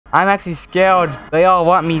I'm actually scared. They all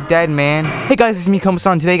want me dead, man. Hey guys, this is me,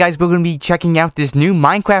 Komasan. Today, guys, we're going to be checking out this new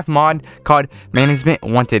Minecraft mod called Management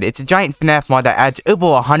Wanted. It's a giant FNaF mod that adds over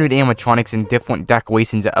 100 animatronics and different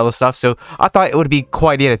decorations and other stuff. So I thought it would be a cool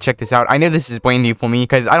idea to check this out. I know this is brand new for me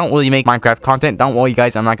because I don't really make Minecraft content. Don't worry,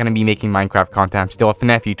 guys. I'm not going to be making Minecraft content. I'm still a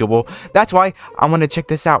FNaF YouTuber. That's why I want to check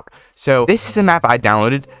this out. So this is a map I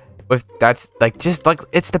downloaded. That's like just like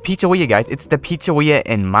it's the pizzeria, guys. It's the pizzeria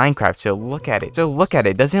in Minecraft. So look at it.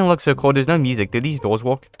 Doesn't it look so cool? There's no music. Do these doors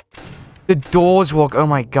work? The doors work. Oh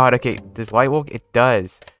my god. Okay, does light work? It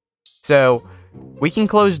does. So we can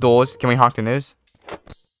close doors. Can we honk the nose?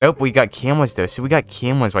 Nope. We got cameras though. So we got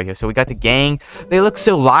cameras right here. So we got the gang. They look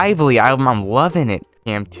so lively. I'm loving it.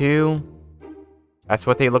 Cam 2. That's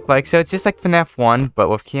what they look like. So it's just like FNaF 1, but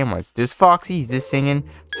with cameras. There's Foxy. He's just singing.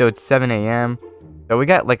 So it's 7 a.m. So we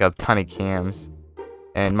got like a ton of cams.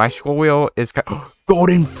 And my scroll wheel is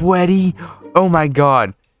Golden Freddy. Oh my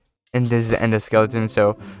god. And this is the endoskeleton.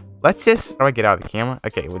 So let's just... How do I get out of the camera?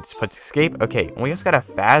 Okay, we'll just put escape. Okay, we also got a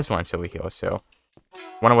Faz wrench over here. So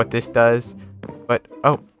wonder what this does. But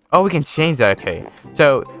oh, we can change that. Okay.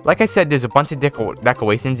 So like I said, there's a bunch of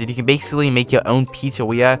decorations and you can basically make your own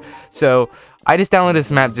pizzeria. So I just downloaded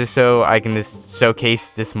this map just so I can just showcase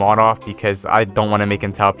this mod off because I don't want to make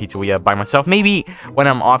an entire pizzeria by myself. Maybe when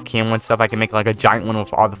I'm off camera and stuff, I can make like a giant one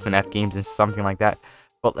with all the FNaF games and something like that.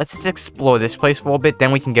 But let's just explore this place for a bit,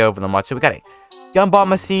 then we can go over the mod. So we got a gumball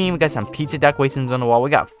machine, we got some pizza decorations on the wall,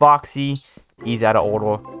 we got Foxy, he's out of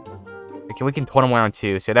order. Okay, we can turn him around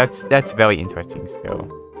too, so that's very interesting.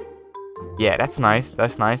 So yeah, that's nice.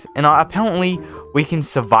 That's nice. And apparently, we can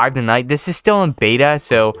survive the night. This is still in beta,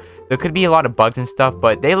 so there could be a lot of bugs and stuff,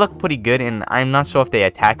 but they look pretty good, and I'm not sure if they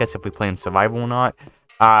attack us if we play in survival or not.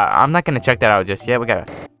 I'm not going to check that out just yet. We got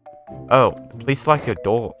to... Oh, please select your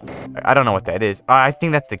door. I don't know what that is. I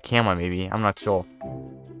think that's the camera, maybe. I'm not sure.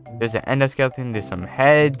 There's an endoskeleton. There's some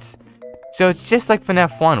heads. So it's just like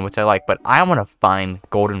FNaF 1, which I like, but I want to find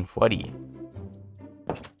Golden Freddy.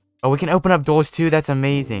 Oh, we can open up doors too. That's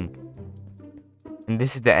amazing. And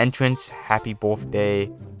this is the entrance. Happy birthday.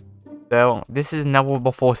 So, this is never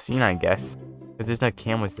before seen, I guess. Because there's no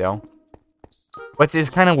cameras, though. But it's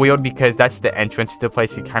kind of weird because that's the entrance to the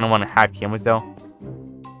place. You kind of want to have cameras, though.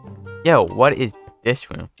 Yo, what is this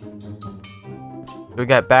room? We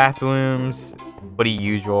got bathrooms. Pretty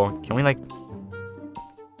usual. Can we, like,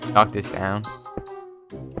 knock this down?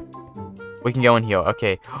 We can go in here.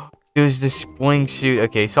 Okay. There's the spring suit.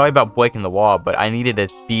 Okay, sorry about breaking the wall, but I needed to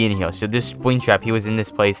be in here. So this spring trap, he was in this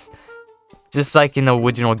place. Just like in the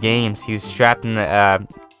original games. He was strapped in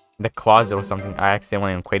the closet or something. I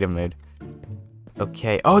accidentally went in creative mode.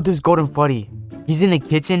 Okay. Oh, there's Golden Freddy. He's in the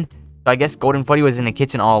kitchen. So I guess Golden Freddy was in the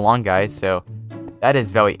kitchen all along, guys. So that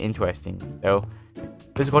is very interesting. So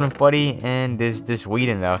there's Golden Freddy and there's this weed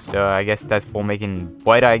in there. So I guess that's for making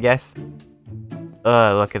bread, I guess.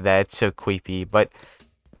 Look at that. It's so creepy. But...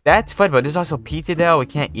 that's fun, but there's also pizza though. We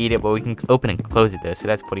can't eat it, but we can open and close it though, so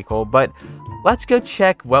that's pretty cool. But let's go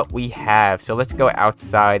check what we have. So let's go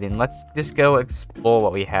outside and let's just go explore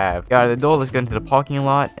what we have. Get out of the door, let's go into the parking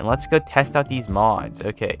lot and let's go test out these mods.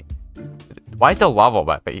 Okay. Why is there lava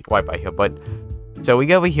right by here? But so we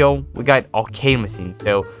go over here, we got arcade machines.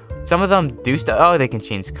 So some of them do stuff. Oh, they can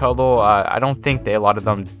change color. I don't think a lot of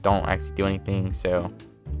them don't actually do anything, so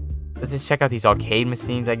let's just check out these arcade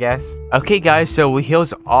machines, I guess. Okay, guys, so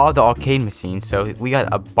here's all the arcade machines. So we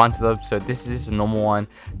got a bunch of them. So this is a normal one.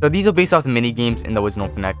 So these are based off the mini games in the original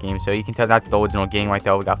FNaF game. So you can tell that's the original game right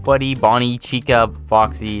there. We got Freddy, Bonnie, Chica,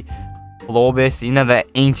 Foxy, Globus. You know, the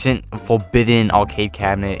ancient forbidden arcade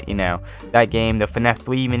cabinet. You know, that game, the FNaF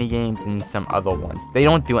 3 mini games, and some other ones. They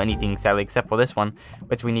don't do anything, sadly, except for this one,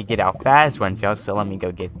 which we need to get our Faz ones. So let me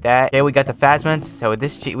go get that. Okay, we got the Faz ones. So we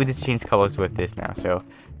just change colors with this now. So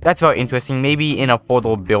that's very interesting. Maybe in a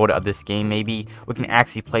photo build of this game, maybe we can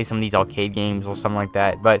actually play some of these arcade games or something like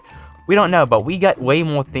that. But we don't know. But we got way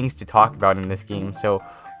more things to talk about in this game. So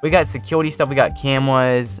we got security stuff. We got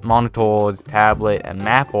cameras, monitors, tablet, and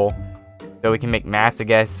mapple. So we can make maps, I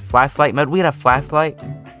guess. Flashlight mode. We got a flashlight.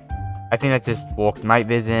 I think that just works. Night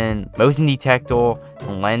vision, motion detector,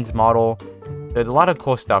 and lens model. There's a lot of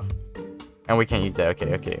cool stuff. And we can't use that.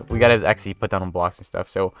 Okay. We gotta actually put down on blocks and stuff.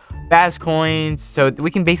 So, Baz coins. So, we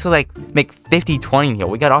can basically, like, make 50-20 here.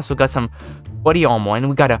 We also got some body armor. And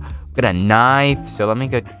we got a knife. So, let me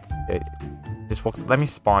go... this works. Let me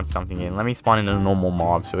spawn something in. Let me spawn in a normal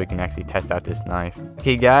mob so we can actually test out this knife.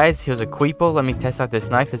 Okay, guys. Here's a creeper. Let me test out this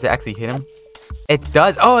knife. Does it actually hit him? It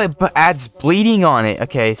does. Oh, it adds bleeding on it.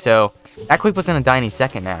 Okay, so... that creeper's gonna die any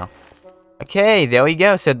second now. Okay, there we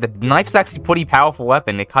go. So the knife's actually a pretty powerful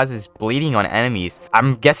weapon. It causes bleeding on enemies.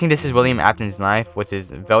 I'm guessing this is William Afton's knife, which is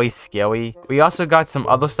very scary. We also got some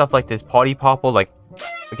other stuff like this party popper. Like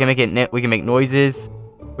we can make noises.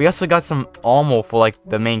 We also got some armor for like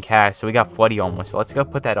the main cast. So we got 40 armor. So let's go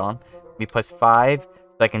put that on. We +5 so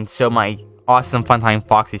I can show my awesome Funtime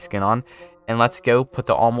Foxy skin on. And let's go put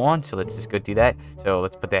the armor on. So let's just go do that. So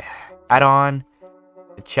let's put the hat on,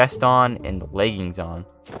 the chest on, and the leggings on.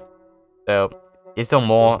 So is there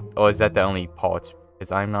more, or is that the only parts?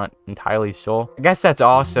 Because I'm not entirely sure. I guess that's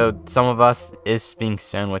all. So some of us is being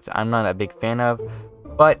sewn, which I'm not a big fan of.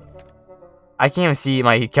 But I can't even see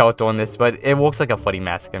my character on this, but it looks like a footy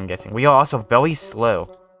mask, I'm guessing. We are also very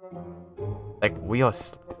slow. Like, we are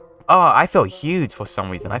oh, I feel huge for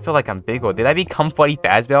some reason. I feel like I'm bigger. Did I become Fuddy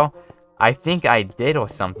Fazbear? I think I did or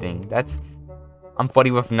something. I'm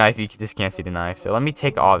Fuddy with a knife. You just can't see the knife. So let me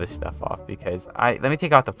take all this stuff off because let me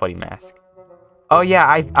take out the Fuddy mask. Oh yeah,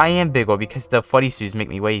 I am bigger because the Fuddy suits make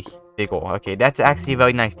me way bigger. Okay, that's actually a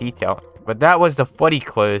very nice detail. But that was the Fuddy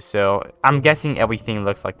clothes, so I'm guessing everything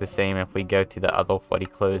looks like the same if we go to the other Fuddy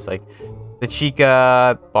clothes, like the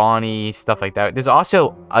Chica, Bonnie, stuff like that. There's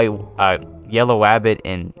also a Yellow Rabbit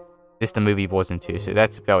in this the movie version too, so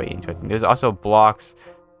that's very interesting. There's also blocks.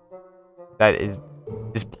 That is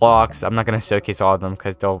just blocks. I'm not gonna showcase all of them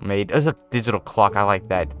because they're made. There's a digital clock. I like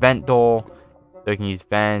that. Vent door, so we can use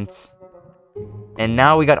vents. And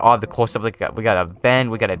now we got all the cool stuff. Like we got a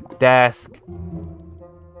vent. We got a desk.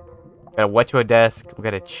 We got a retro desk. We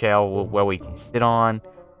got a chair where we can sit on.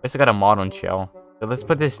 We also got a modern chair. So let's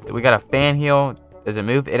put this. We got a fan here. Does it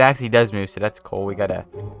move? It actually does move, so that's cool. We got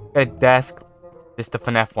a desk. Just the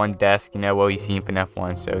FNaF 1 desk, you know, what we see in FNaF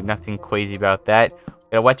 1. So nothing crazy about that.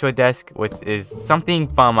 Got a retro desk, which is something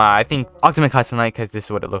from, I think, Ultimate Custom Night, because this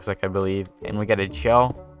is what it looks like, I believe. And we got a chair.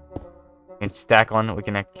 We can stack on it.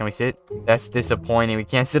 Can we sit? That's disappointing. We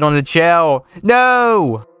can't sit on the chair.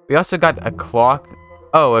 No! We also got a clock.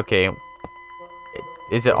 Oh, okay.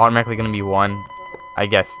 Is it automatically going to be 1? I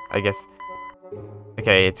guess.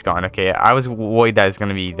 Okay, it's gone. Okay, I was worried that it's going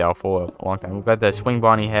to be there for a long time. We've got the Swing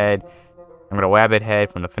Bonnie head. I'm got a rabbit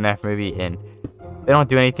head from the FNaF movie, and they don't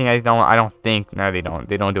do anything. I don't think. No, they don't.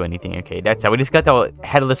 They don't do anything. Okay, that's how we just got the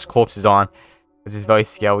headless corpses on. This is very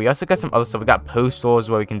scary. We also got some other stuff. We got posters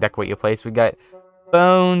where we can decorate your place. We got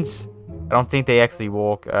phones. I don't think they actually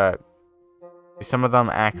work. Some of them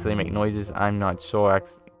actually make noises. I'm not sure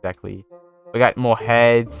exactly. We got more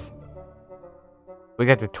heads. We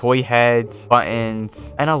got the toy heads,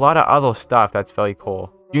 buttons, and a lot of other stuff. That's very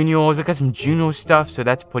cool. Juniors, we got some Junior stuff, so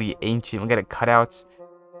that's pretty ancient. We got cutouts.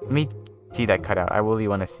 Let me see that cutout. I really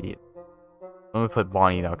want to see it. Let me put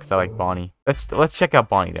Bonnie though, because I like Bonnie. Let's check out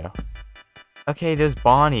Bonnie though. Okay, there's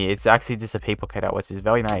Bonnie. It's actually just a paper cutout, which is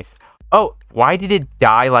very nice. Oh, why did it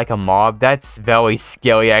die like a mob? That's very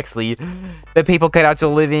scary, actually. The paper cutouts are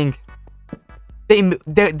living. They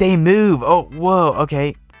move. Oh, whoa.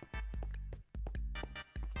 Okay.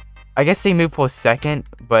 I guess they move for a second,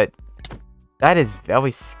 but that is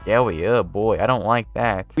very scary. Oh boy, I don't like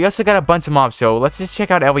that. We also got a bunch of mobs, so let's just check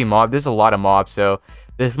out every mob. There's a lot of mobs, so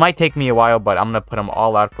this might take me a while, but I'm gonna put them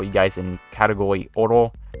all out for you guys in category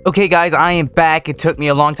order. Okay guys, I am back. It took me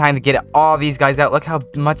a long time to get all these guys out. Look how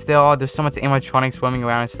much there are. There's so much animatronics swimming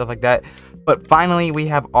around and stuff like that. But finally, we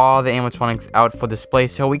have all the animatronics out for display.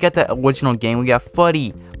 So we got the original game. We got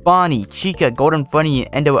Fuddy, Bonnie, Chica, Golden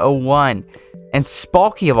Funny, Endo 01, and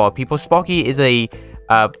Sparky of all people. Sparky is a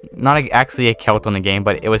not actually a character in the game,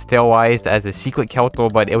 but it was theorized as a secret character,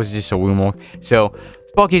 but it was just a rumor. So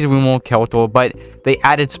Sparky's a rumor character, but they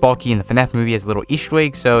added Sparky in the FNaF movie as a little Easter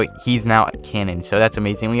egg, so he's now canon. So that's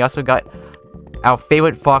amazing. We also got our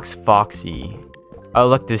favorite fox, Foxy. Oh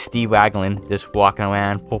look, there's Steve Raglan just walking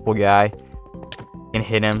around, purple guy. You can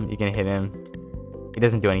hit him. You can hit him. He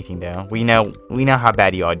doesn't do anything though. We know how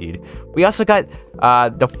bad you are, dude. We also got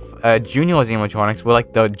the Juniors animatronics. We're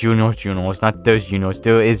like the Juniors, not those Juniors.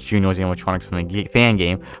 There is Juniors animatronics from the fan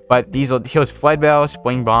game, but here's Fredbell,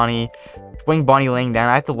 Spring Bonnie laying down.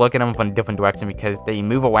 I have to look at them from a different direction because they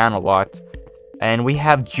move around a lot. And we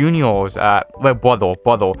have Juniors,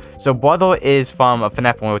 Brother. So Brother is from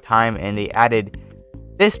FNaF One More Time, and they added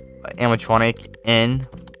this animatronic in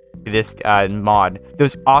this mod.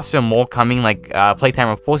 There's also more coming, like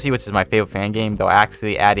Playtime with Pulsey, which is my favorite fan game. They're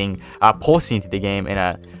actually adding Pulsey into the game in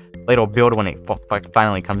a later build when it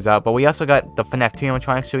finally comes out. But we also got the FNaF 2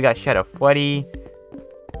 animatronics. So we got Shadow Freddy,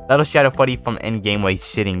 little Shadow Freddy from Endgame where he's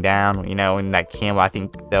sitting down, you know, in that camera. I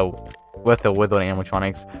think with the withered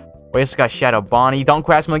animatronics. We also got Shadow Bonnie. Don't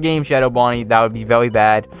crash my game, Shadow Bonnie. That would be very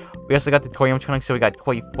bad. We also got the toy animatronics. So we got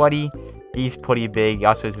Toy Freddy, He's pretty big. He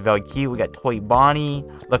also is very cute. We got Toy Bonnie,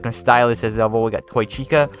 looking stylish as ever. We got Toy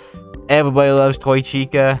Chica. Everybody loves Toy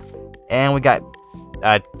Chica. And we got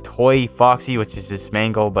Toy Foxy, which is this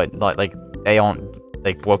mango, but like they aren't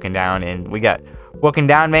like broken down. And we got broken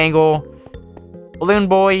down mango, Balloon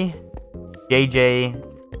Boy,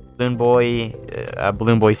 JJ, Balloon Boy,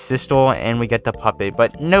 Balloon Boy's sister, and we get the puppet.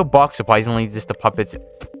 But no box, surprisingly, just the puppets.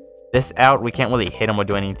 This out, we can't really hit them or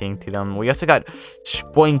do anything to them. We also got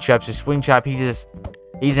Springtrap. So Springtrap,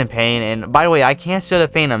 he's in pain. And by the way, I can't show the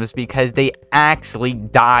Phantoms because they actually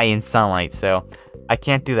die in sunlight. So I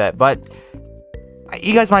can't do that. But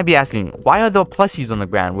you guys might be asking, why are there plushies on the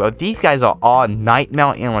ground? Well, these guys are all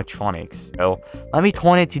Nightmare animatronics. So let me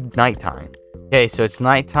turn it to nighttime. Okay, so it's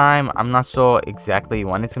nighttime. I'm not sure exactly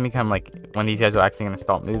when it's gonna become, like, when these guys are actually gonna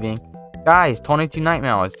start moving. Guys, turn it to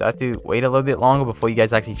nightmares. I have to wait a little bit longer before you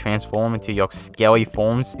guys actually transform into your scary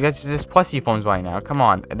forms. You guys are just plushie forms right now. Come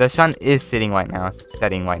on. The sun is setting right now,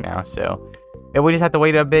 so yeah, we just have to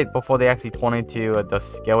wait a bit before they actually turn into the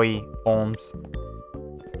scary forms.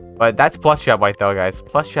 But that's Plushtrap right there, guys.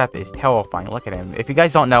 Plushtrap is terrifying. Look at him. If you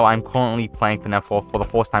guys don't know, I'm currently playing FNaF for the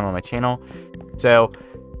first time on my channel. So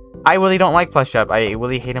I really don't like Plushtrap. I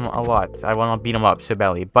really hate him a lot. I want to beat him up so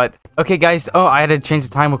badly. But, okay, guys. Oh, I had to change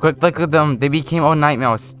the time real quick. Look at them. They became all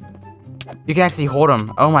nightmares. You can actually hold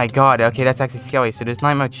them. Oh, my God. Okay, that's actually scary. So, there's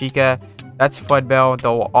Nightmare Chica. That's Fudbell.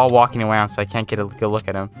 They're all walking around, so I can't get a good look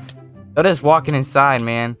at them. They're just walking inside,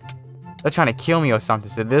 man. They're trying to kill me or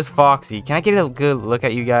something. So, there's Foxy. Can I get a good look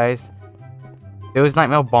at you guys? There's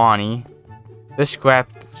Nightmare Bonnie. There's Scrap.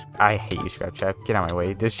 I hate you, Scrap Trap. Get out of my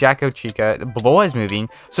way. There's Jacko Chica. The Blow is moving.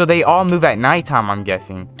 So they all move at nighttime, I'm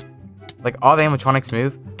guessing. Like, all the animatronics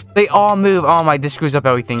move. They all move. Oh my, this screws up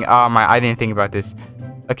everything. Oh my, I didn't think about this.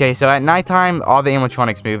 Okay, so at nighttime, all the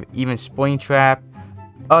animatronics move. Even Springtrap.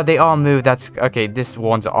 Oh, they all move. That's okay. This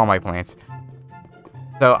warns all my plants.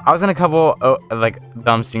 So I was gonna cover like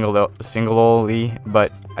them singularly,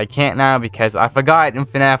 but I can't now because I forgot in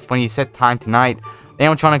FNaF when you set time to night. The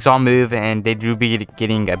animatronics all move, and they do be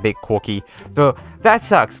getting a bit quirky. So, that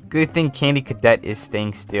sucks. Good thing Candy Cadet is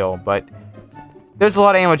staying still, but there's a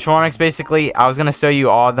lot of animatronics, basically. I was gonna show you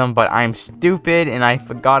all of them, but I'm stupid, and I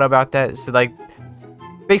forgot about that. So, like,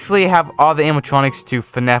 basically, have all the animatronics to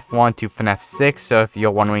FNaF 1 to FNaF 6, so if you're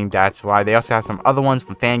wondering, that's why. They also have some other ones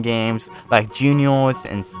from fan games, like Juniors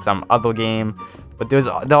and some other game. But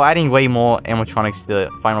they're adding way more animatronics to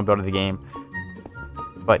the final build of the game.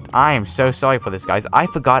 But I am so sorry for this, guys. I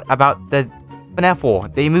forgot about the FNaF 4.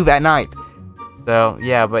 They move at night. So,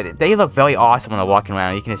 yeah, but they look very awesome when they're walking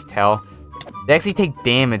around. You can just tell. They actually take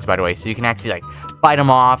damage, by the way. So you can actually, like, fight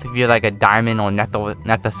them off if you're, like, a diamond or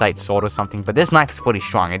nethicite sword or something. But this knife's pretty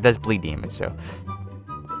strong. It does bleed damage, so.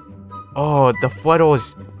 Oh, the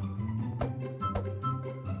Flutters.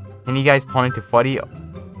 Can you guys turn into Fuddy?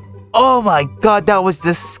 Oh my God, that was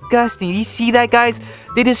disgusting. You see that, guys?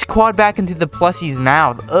 They just crawled back into the plushie's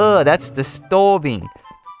mouth. Ugh, that's disturbing.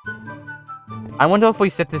 I wonder if we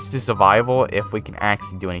set this to survival, if we can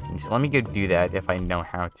actually do anything. So let me go do that if I know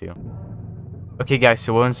how to. Okay, guys,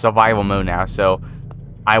 so we're in survival mode now. So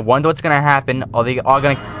I wonder what's gonna happen. Are they all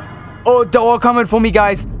gonna... Oh, they're all coming for me,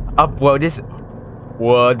 guys. Up, whoa,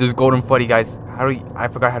 whoa, this golden Fuddy, guys. How do I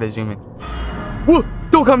forgot how to zoom in. Whoa,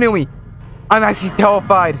 don't come near me. I'm actually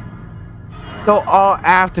terrified. They're all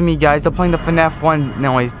after me, guys. They're playing the FNaF 1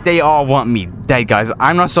 noise. They all want me dead, guys.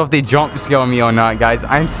 I'm not sure if they jump scare me or not, guys.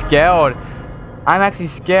 I'm scared. I'm actually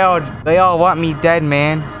scared. They all want me dead,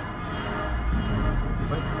 man.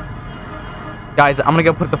 Guys, I'm gonna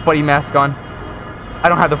go put the Fuddy mask on. I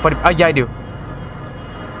don't have the Fuddy... Oh, yeah, I do.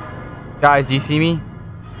 Guys, do you see me?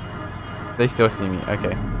 They still see me.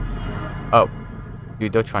 Okay. Oh.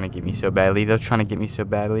 Dude, they're trying to get me so badly. They're trying to get me so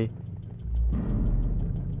badly.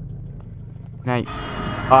 Now,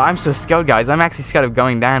 I'm so scared, guys. I'm actually scared of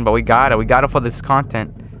going down, but we got it. We got it for this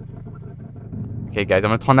content. Okay, guys, I'm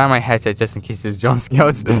gonna turn down my headset just in case there's jump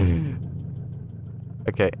scares.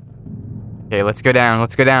 Okay. Okay, let's go down.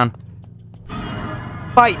 Let's go down.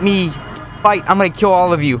 Fight me! Fight! I'm gonna kill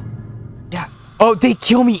all of you. Yeah. Oh, they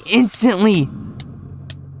kill me instantly!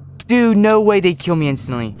 Dude, no way they kill me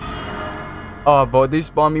instantly. Oh, boy, they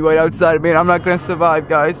spawn me right outside, man. I'm not gonna survive,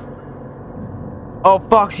 guys. Oh,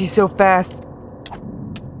 Foxy's so fast.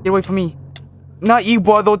 Get away from me. Not you,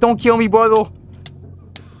 brother. Don't kill me, brother.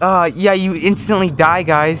 Yeah, you instantly die,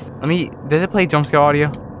 guys. Does it play jump scare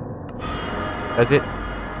audio? Does it?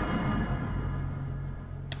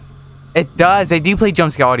 It does. They do play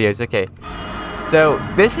jump scare audios. Okay. So,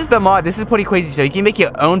 this is the mod. This is pretty crazy. So, you can make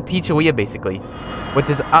your own pizzeria, basically. Which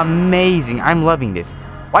is amazing. I'm loving this.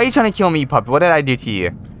 Why are you trying to kill me, puppy? What did I do to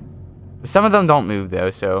you? Some of them don't move, though,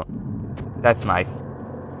 so... That's nice.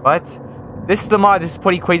 But this is the mod. This is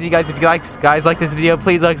pretty crazy, guys. If you guys like this video,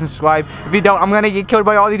 please like and subscribe. If you don't, I'm gonna get killed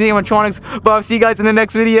by all these animatronics. But I'll see you guys in the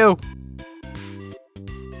next video.